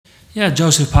Yeah,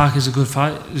 Joseph Parker is a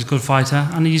good fighter,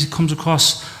 and he comes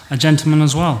across a gentleman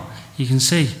as well. You can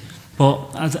see, but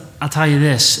I tell you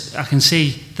this: I can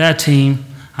see their team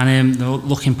and him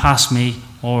looking past me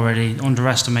already,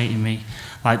 underestimating me.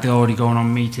 Like they're already going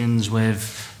on meetings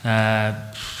with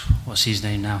what's his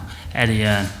name now, Eddie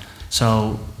Hearn.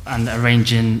 So and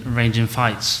arranging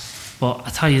fights. But I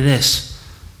tell you this: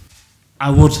 I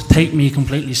would take me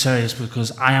completely serious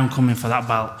because I am coming for that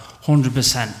belt,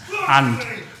 100%.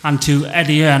 And to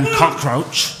Eddie Hearn,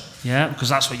 Cockroach, yeah, because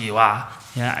that's what you are,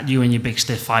 yeah, you and your big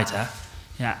stiff fighter,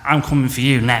 yeah, I'm coming for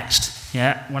you next,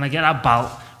 yeah. When I get that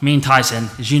belt, me and Tyson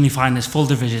is unifying this full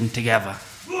division together.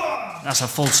 That's a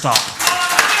full stop.